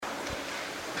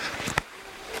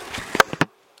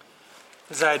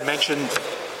As I had mentioned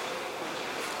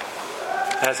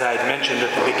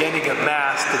at the beginning of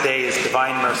Mass, today is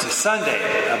Divine Mercy Sunday.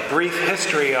 A brief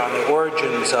history on the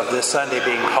origins of this Sunday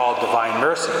being called Divine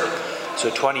Mercy. So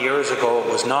 20 years ago it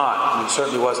was not, and it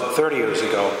certainly wasn't 30 years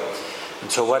ago.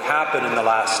 And so what happened in the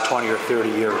last 20 or 30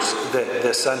 years that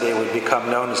this Sunday would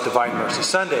become known as Divine Mercy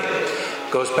Sunday?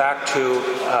 It goes back to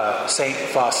St.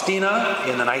 Faustina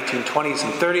in the 1920s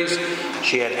and 30s.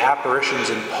 She had apparitions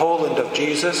in Poland of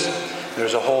Jesus.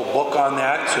 There's a whole book on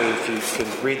that, so if you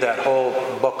can read that whole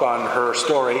book on her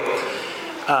story.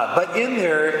 But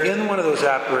in one of those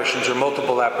apparitions, or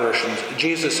multiple apparitions,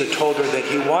 Jesus had told her that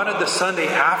he wanted the Sunday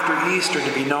after Easter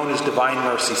to be known as Divine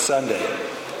Mercy Sunday.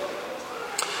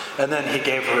 And then he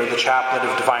gave her the chaplet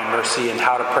of Divine Mercy and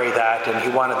how to pray that, and he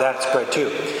wanted that spread too.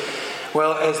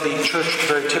 Well, as the church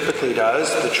very typically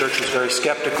does, the church was very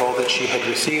skeptical that she had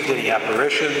received any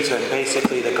apparitions, and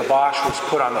basically the kibosh was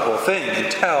put on the whole thing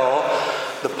until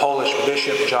the Polish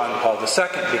bishop John Paul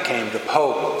II became the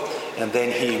Pope, and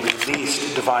then he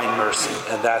released Divine Mercy.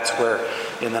 And that's where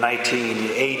in the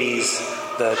 1980s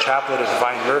the Chaplet of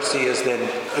Divine Mercy is then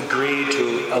agreed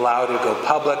to allow to go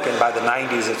public, and by the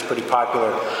 90s it's pretty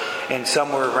popular. And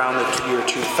somewhere around the year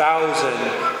 2000,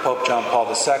 Pope John Paul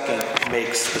II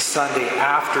makes the Sunday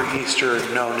after Easter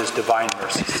known as Divine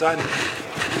Mercy Sunday.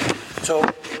 So,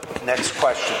 next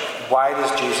question. Why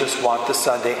does Jesus want the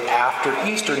Sunday after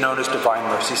Easter known as Divine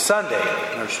Mercy Sunday?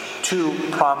 There's two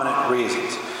prominent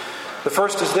reasons. The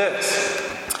first is this,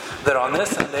 that on this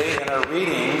Sunday in our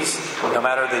readings, no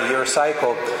matter the year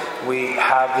cycle, we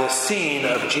have this scene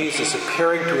of Jesus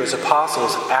appearing to his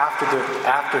apostles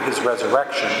after his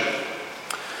resurrection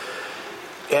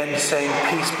and saying,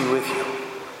 "Peace be with you."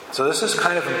 So this is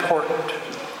kind of important.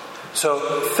 So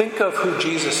think of who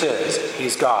Jesus is.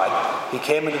 He's God. He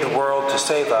came into the world to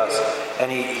save us, and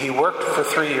he worked for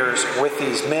 3 years with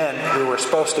these men who were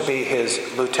supposed to be his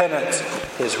lieutenants,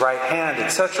 his right hand,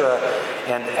 etc.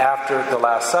 And after the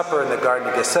Last Supper in the Garden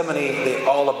of Gethsemane, they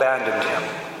all abandoned him.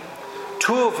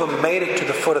 2 of them made it to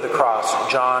the foot of the cross.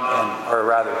 John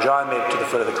made it to the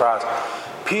foot of the cross.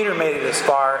 Peter made it as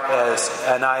far as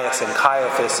Ananias and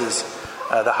Caiaphas'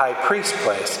 the high priest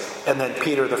place. And then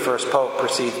Peter, the first pope,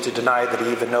 proceeds to deny that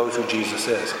he even knows who Jesus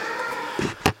is.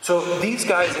 So these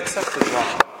guys, except for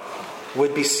John,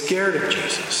 would be scared of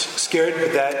Jesus.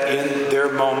 Scared that in their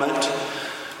moment,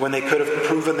 when they could have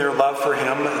proven their love for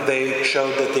him, they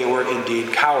showed that they were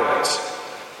indeed cowards.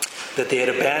 That they had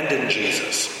abandoned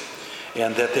Jesus.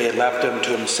 And that they had left him to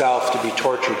himself to be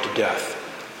tortured to death.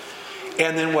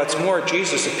 And then what's more,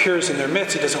 Jesus appears in their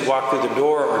midst. He doesn't walk through the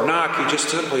door or knock. He just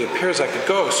simply appears like a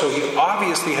ghost. So he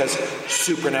obviously has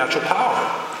supernatural power.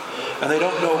 And they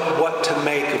don't know what to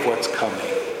make of what's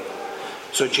coming.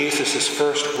 So Jesus'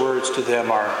 first words to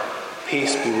them are,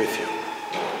 "Peace be with you."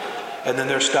 And then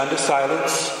they're stunned to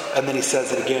silence. And then he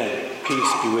says it again,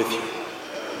 "Peace be with you."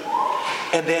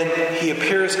 And then he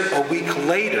appears a week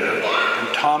later,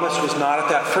 and Thomas was not at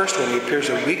that first one. He appears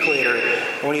a week later.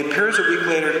 And when he appears a week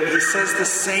later, he says the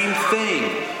same thing.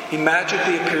 He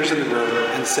magically appears in the room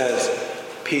and says,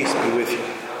 "Peace be with you."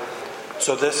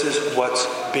 So this is what's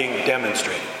being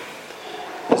demonstrated,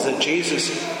 is that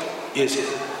Jesus is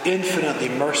infinitely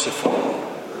merciful.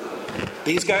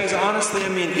 These guys, honestly, I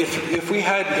mean, if we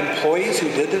had employees who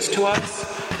did this to us,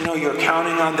 you're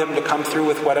counting on them to come through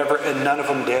with whatever, and none of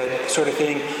them did, sort of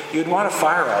thing, you'd want to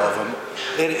fire all of them.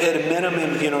 At a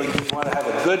minimum, you'd want to have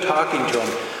a good talking to them.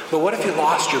 But what if you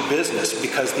lost your business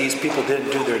because these people didn't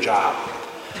do their job?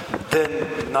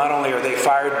 Then not only are they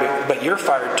fired, but you're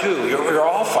fired too. You're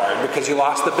all fired because you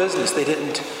lost the business. They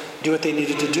didn't do what they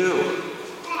needed to do.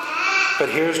 But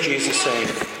here's Jesus saying,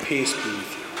 "Peace be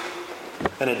with you."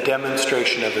 And a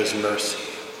demonstration of his mercy.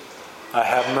 I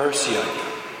have mercy on you.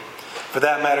 For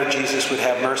that matter, Jesus would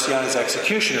have mercy on his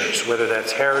executioners, whether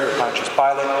that's Herod or Pontius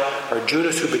Pilate, or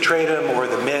Judas who betrayed him, or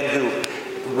the men who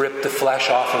ripped the flesh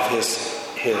off of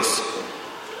his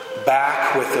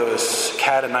back with those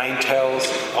cat o' nine tails,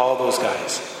 all those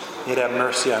guys. He'd have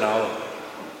mercy on all of them.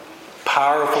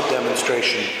 Powerful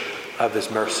demonstration of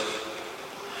his mercy.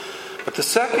 But the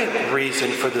second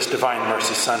reason for this Divine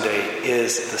Mercy Sunday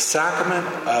is the sacrament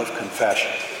of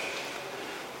confession.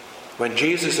 When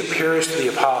Jesus appears to the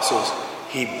apostles,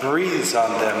 he breathes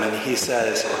on them and he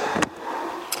says,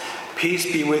 "Peace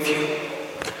be with you.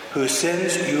 Whose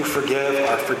sins you forgive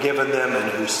are forgiven them,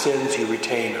 and whose sins you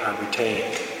retain are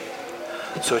retained."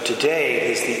 So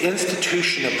today is the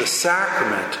institution of the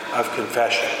sacrament of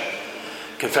confession.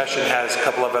 Confession has a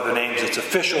couple of other names. Its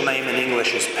official name in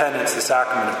English is penance, the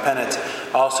sacrament of penance,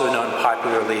 also known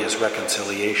popularly as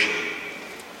reconciliation.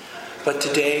 But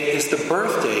today is the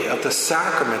birthday of the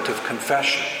sacrament of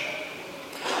confession.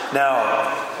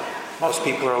 Now, most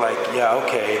people are like, yeah,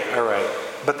 okay, all right.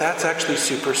 But that's actually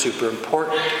super, super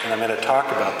important, and I'm going to talk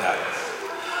about that.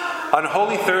 On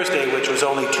Holy Thursday, which was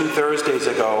only 2 Thursdays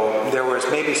ago, there was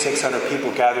maybe 600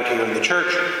 people gathered here in the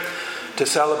church to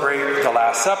celebrate the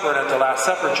Last Supper. And at the Last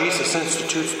Supper, Jesus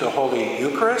institutes the Holy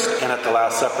Eucharist, and at the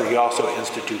Last Supper, he also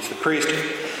institutes the priesthood.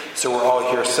 So we're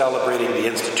all here celebrating the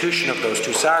institution of those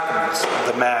two sacraments,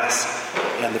 the Mass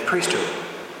and the priesthood.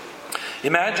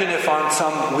 Imagine if on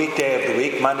some weekday of the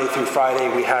week, Monday through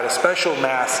Friday, we had a special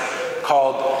Mass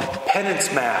called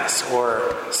Penance Mass,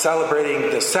 or celebrating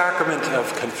the sacrament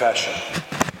of confession.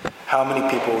 How many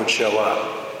people would show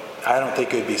up? I don't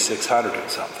think it would be 600 or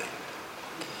something.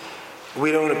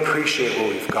 We don't appreciate what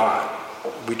we've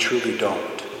got. We truly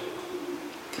don't.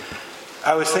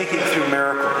 I was thinking through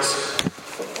miracles,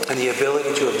 and the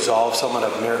ability to absolve someone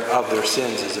of their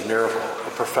sins is a miracle,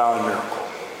 a profound miracle.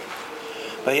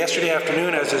 But yesterday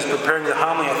afternoon, as I was preparing the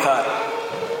homily, I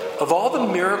thought, of all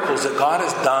the miracles that God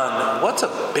has done, what's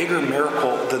a bigger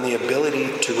miracle than the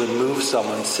ability to remove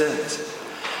someone's sins?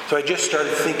 So I just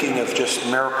started thinking of just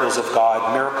miracles of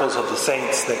God, miracles of the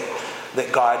saints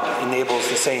that God enables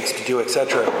the saints to do,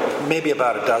 etc. Maybe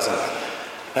about a dozen.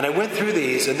 And I went through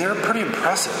these, and they're pretty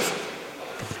impressive.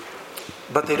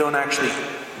 But they don't actually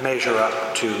measure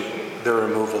up to the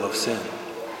removal of sin.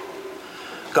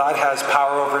 God has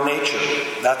power over nature.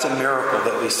 That's a miracle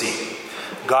that we see.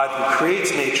 God, who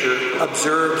creates nature,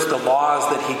 observes the laws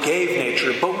that he gave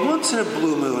nature, but once in a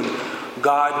blue moon,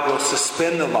 God will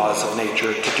suspend the laws of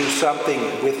nature to do something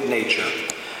with nature,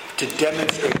 to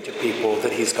demonstrate to people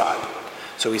that he's God.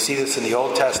 So we see this in the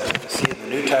Old Testament, we see it in the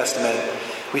New Testament.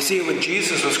 We see it when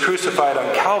Jesus was crucified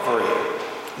on Calvary.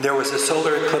 There was a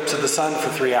solar eclipse of the sun for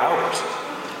 3 hours.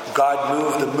 God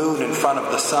moved the moon in front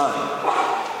of the sun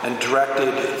and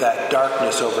directed that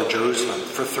darkness over Jerusalem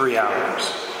for 3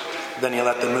 hours. Then he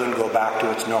let the moon go back to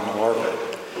its normal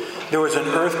orbit. There was an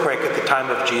earthquake at the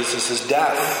time of Jesus'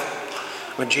 death.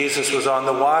 When Jesus was on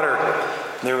the water,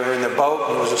 they were in the boat,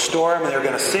 and there was a storm, and they were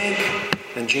going to sink.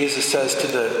 And Jesus says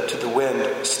to the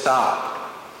wind, stop.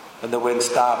 And the wind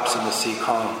stops and the sea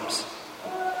calms.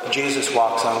 Jesus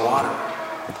walks on water.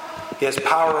 He has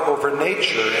power over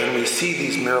nature, and we see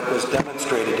these miracles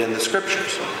demonstrated in the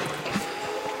Scriptures.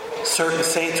 Certain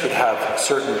saints would have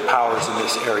certain powers in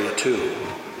this area too.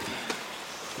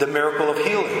 The miracle of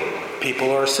healing. People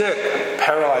who are sick,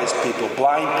 paralyzed people,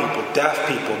 blind people, deaf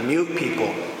people, mute people,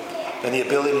 and the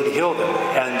ability to heal them.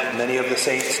 And many of the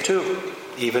saints too.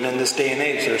 Even in this day and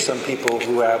age, there are some people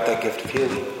who have that gift of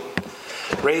healing.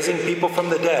 Raising people from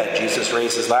the dead. Jesus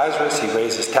raises Lazarus, he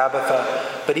raises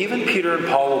Tabitha, but even Peter and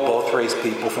Paul will both raise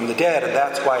people from the dead. And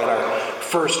that's why in our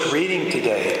first reading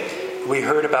today, we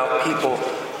heard about people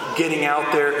getting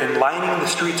out there and lining the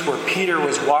streets where Peter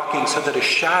was walking so that a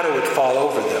shadow would fall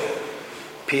over them.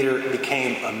 Peter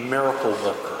became a miracle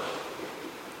worker.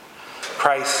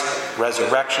 Christ's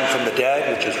resurrection from the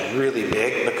dead, which is really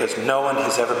big because no one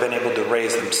has ever been able to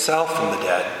raise themselves from the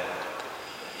dead.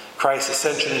 Christ's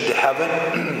ascension into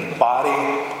heaven,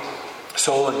 body,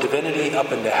 soul, and divinity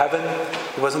up into heaven.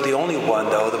 He wasn't the only one,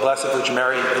 though. The Blessed Virgin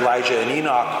Mary, Elijah, and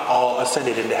Enoch all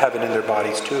ascended into heaven in their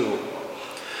bodies, too.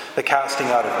 The casting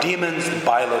out of demons, the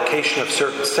bilocation of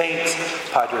certain saints,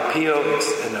 Padre Pio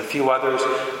and a few others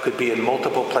could be in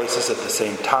multiple places at the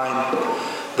same time.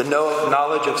 The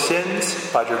knowledge of sins,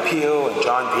 Padre Pio and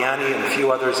John Vianney and a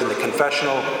few others in the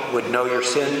confessional would know your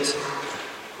sins.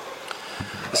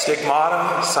 The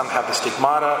stigmata, some have the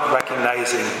stigmata,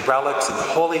 recognizing relics and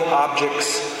holy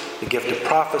objects, the gift of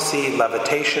prophecy,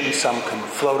 levitation, some can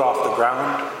float off the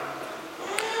ground.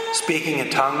 Speaking in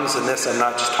tongues, and this I'm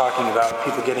not just talking about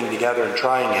people getting together and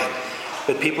trying it,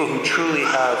 but people who truly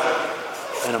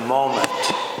have, in a moment,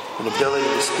 an ability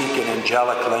to speak an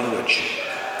angelic language.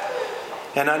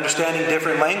 And understanding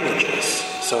different languages.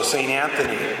 So St.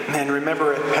 Anthony, and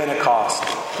remember at Pentecost,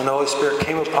 when the Holy Spirit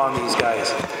came upon these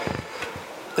guys,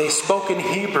 they spoke in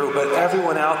Hebrew, but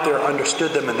everyone out there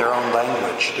understood them in their own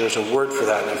language. There's a word for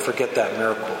that, and I forget that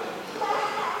miracle.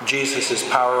 Jesus'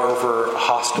 power over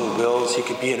hostile wills. He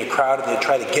could be in a crowd and they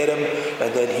try to get him,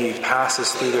 and then he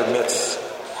passes through their midst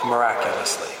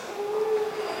miraculously.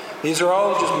 These are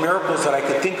all just miracles that I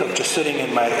could think of just sitting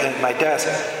in my desk.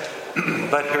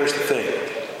 But here's the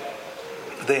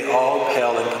thing. They all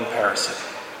pale in comparison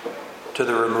to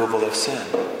the removal of sin.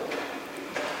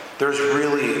 There's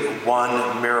really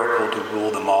one miracle to rule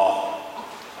them all.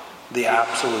 The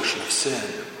absolution of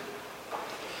sin.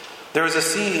 There is a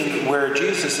scene where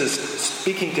Jesus is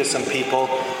speaking to some people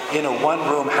in a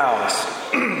one-room house.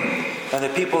 And the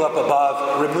people up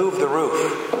above remove the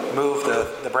roof, move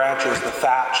the branches, the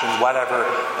thatch, and whatever,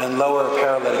 and lower a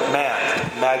paralytic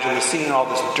man. Imagine the scene, all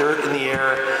this dirt in the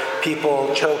air,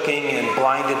 people choking and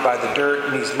blinded by the dirt,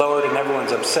 and he's lowered and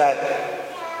everyone's upset.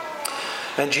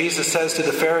 And Jesus says to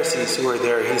the Pharisees who are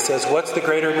there, he says, what's the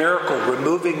greater miracle,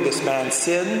 removing this man's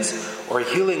sins or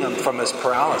healing him from his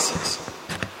paralysis?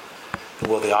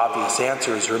 Well, the obvious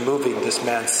answer is removing this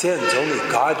man's sins. Only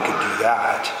God could do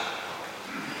that.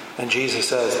 And Jesus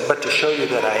says, but to show you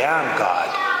that I am God,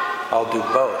 I'll do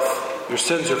both. Your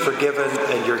sins are forgiven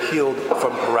and you're healed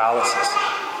from paralysis.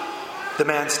 The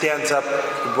man stands up,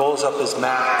 rolls up his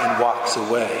mat, and walks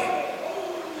away.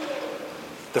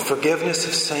 The forgiveness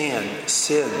of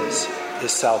sins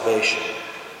is salvation.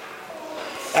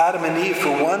 Adam and Eve,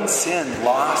 for one sin,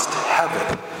 lost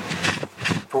heaven.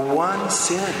 For one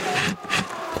sin.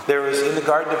 There was, in the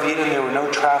Garden of Eden, there were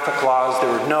no traffic laws. There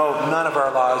were none of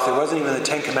our laws. There wasn't even the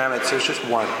Ten Commandments. There's just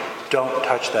one. Don't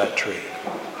touch that tree.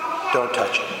 Don't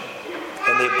touch it.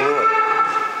 And they blew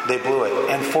it. They blew it.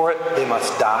 And for it, they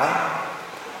must die.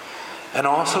 And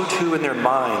also, too, in their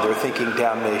mind, they're thinking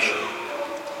damnation.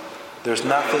 There's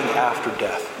nothing after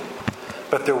death.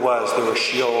 But there was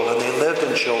Sheol, and they lived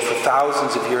in Sheol for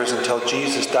thousands of years until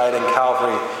Jesus died on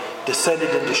Calvary,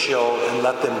 descended into Sheol, and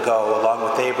let them go, along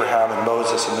with Abraham and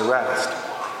Moses and the rest.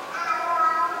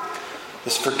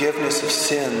 This forgiveness of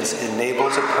sins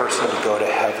enables a person to go to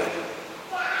heaven.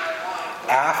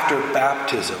 After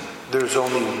baptism, there's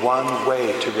only one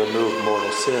way to remove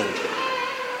mortal sin,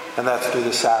 and that's through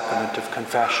the sacrament of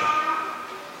confession.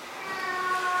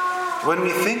 When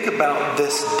we think about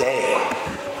this day,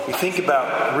 we think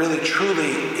about really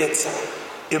truly its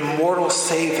immortal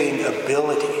saving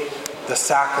ability, the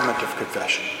sacrament of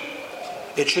confession.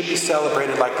 It should be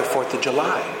celebrated like the 4th of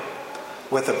July,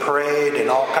 with a parade and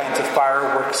all kinds of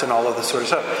fireworks and all of this sort of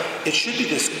stuff. It should be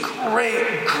this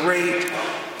great, great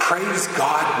praise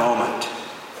God moment.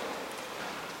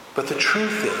 But the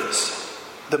truth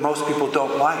is that most people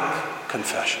don't like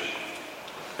confession.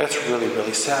 It's really,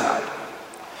 really sad.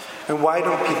 And why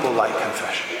don't people like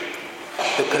confession?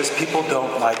 Because people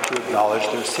don't like to acknowledge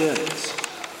their sins.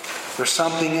 There's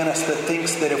something in us that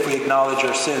thinks that if we acknowledge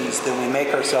our sins, then we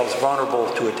make ourselves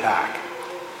vulnerable to attack.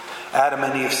 Adam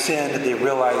and Eve sinned and they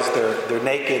realize they're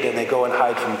naked and they go and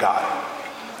hide from God.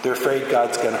 They're afraid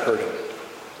God's going to hurt them.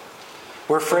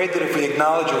 We're afraid that if we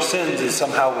acknowledge our sins, that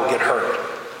somehow we'll get hurt.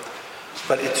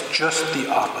 But it's just the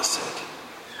opposite.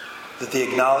 That the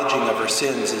acknowledging of our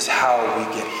sins is how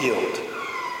we get healed.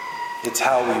 It's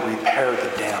how we repair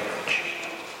the damage.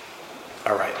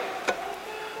 All right.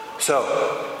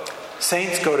 So,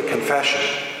 saints go to confession.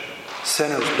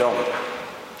 Sinners don't.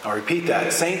 I'll repeat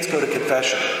that. Saints go to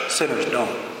confession. Sinners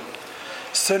don't.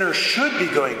 Sinners should be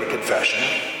going to confession,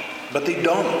 but they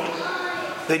don't.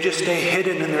 They just stay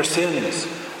hidden in their sins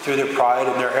through their pride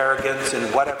and their arrogance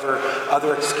and whatever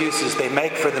other excuses they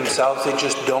make for themselves. They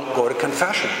just don't go to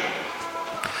confession.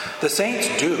 The saints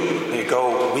do. They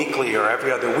go weekly or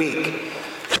every other week.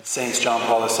 Saints John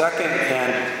Paul II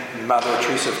and Mother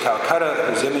Teresa of Calcutta,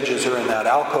 whose images are in that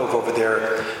alcove over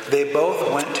there, they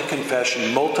both went to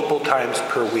confession multiple times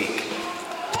per week.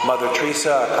 Mother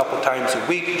Teresa a couple times a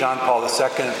week, John Paul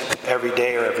II every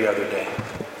day or every other day.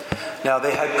 Now,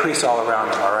 they had priests all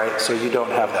around them, all right, so you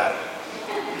don't have that.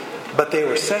 But they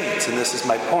were saints, and this is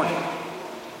my point.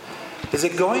 Is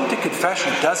that going to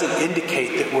confession doesn't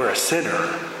indicate that we're a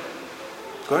sinner.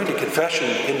 Going to confession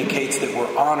indicates that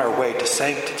we're on our way to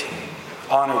sanctity,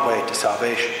 on our way to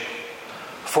salvation.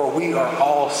 For we are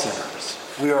all sinners.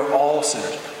 We are all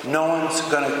sinners. No one's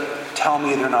going to tell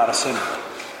me they're not a sinner.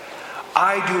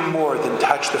 I do more than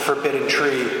touch the forbidden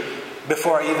tree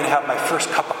before I even have my first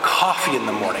cup of coffee in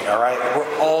the morning, all right?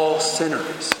 We're all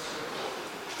sinners.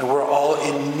 And we're all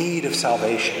in need of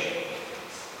salvation.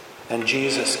 And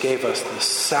Jesus gave us the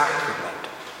sacrament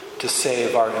to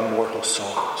save our immortal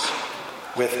souls.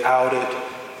 Without it,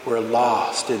 we're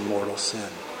lost in mortal sin.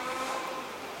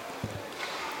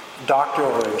 Doctor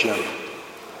or a gym?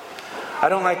 I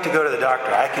don't like to go to the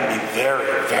doctor. I can be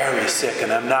very, very sick,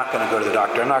 and I'm not going to go to the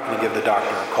doctor. I'm not going to give the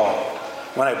doctor a call.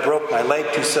 When I broke my leg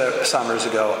 2 summers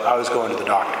ago, I was going to the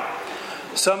doctor.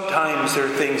 Sometimes there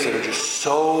are things that are just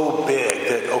so big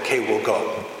that, okay, we'll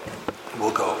go.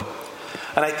 We'll go.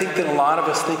 And I think that a lot of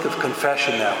us think of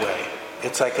confession that way.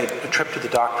 It's like a trip to the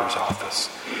doctor's office.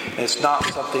 And it's not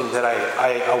something that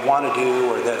I want to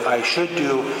do or that I should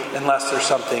do unless there's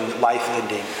something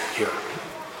life-ending here.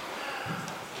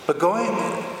 But going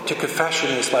to confession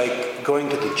is like going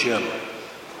to the gym.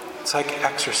 It's like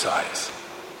exercise.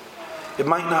 It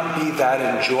might not be that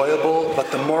enjoyable,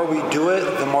 but the more we do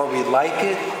it, the more we like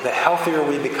it, the healthier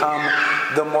we become,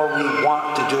 the more we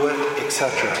want to do it,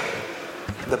 etc.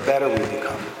 The better we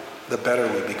become. The better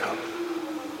we become.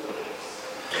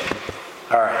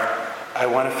 All right, I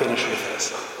want to finish with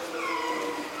this.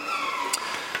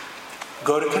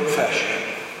 Go to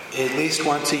confession at least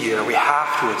once a year. We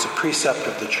have to. It's a precept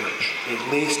of the church.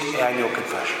 At least annual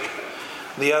confession.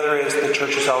 The other is the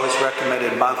church has always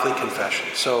recommended monthly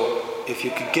confession. So if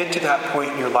you could get to that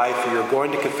point in your life where you're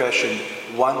going to confession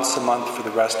once a month for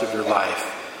the rest of your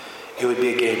life, it would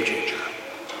be a game changer.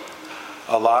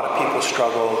 A lot of people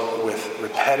struggle with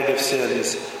repetitive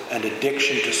sins and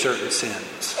addiction to certain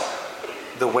sins.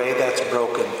 The way that's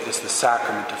broken is the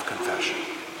sacrament of confession.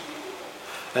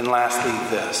 And lastly,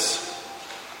 this.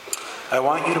 I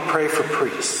want you to pray for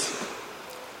priests.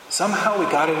 Somehow we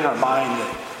got it in our mind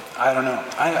that, I don't know,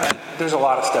 there's a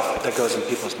lot of stuff that goes in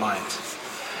people's minds.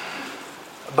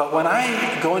 But when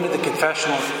I go into the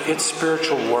confessional, it's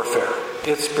spiritual warfare.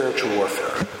 It's spiritual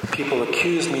warfare. People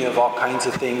accuse me of all kinds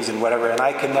of things and whatever, and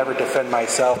I can never defend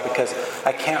myself because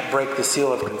I can't break the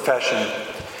seal of confession.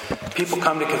 People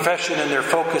come to confession and their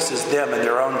focus is them and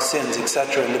their own sins,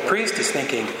 etc. And the priest is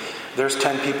thinking, there's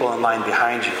 10 people in line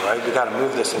behind you, right? We've got to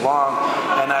move this along.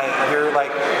 And you're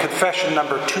like confession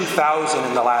number 2,000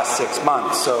 in the last 6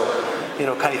 months. So,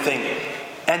 kind of thing.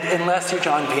 And unless you're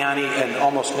John Vianney, and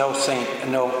almost no saint,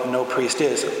 no priest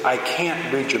is, I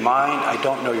can't read your mind. I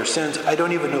don't know your sins. I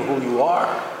don't even know who you are.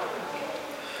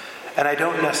 And I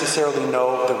don't necessarily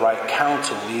know the right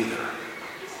counsel either.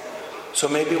 So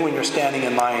maybe when you're standing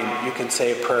in line, you can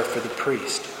say a prayer for the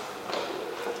priest.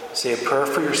 Say a prayer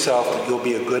for yourself that you'll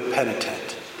be a good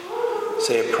penitent.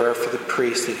 Say a prayer for the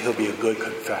priest that he'll be a good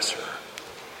confessor.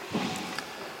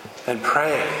 And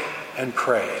pray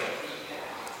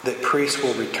that priests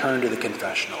will return to the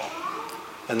confessional.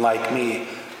 And like me,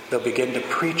 they'll begin to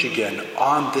preach again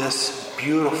on this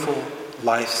beautiful,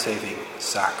 life-saving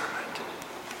sacrament.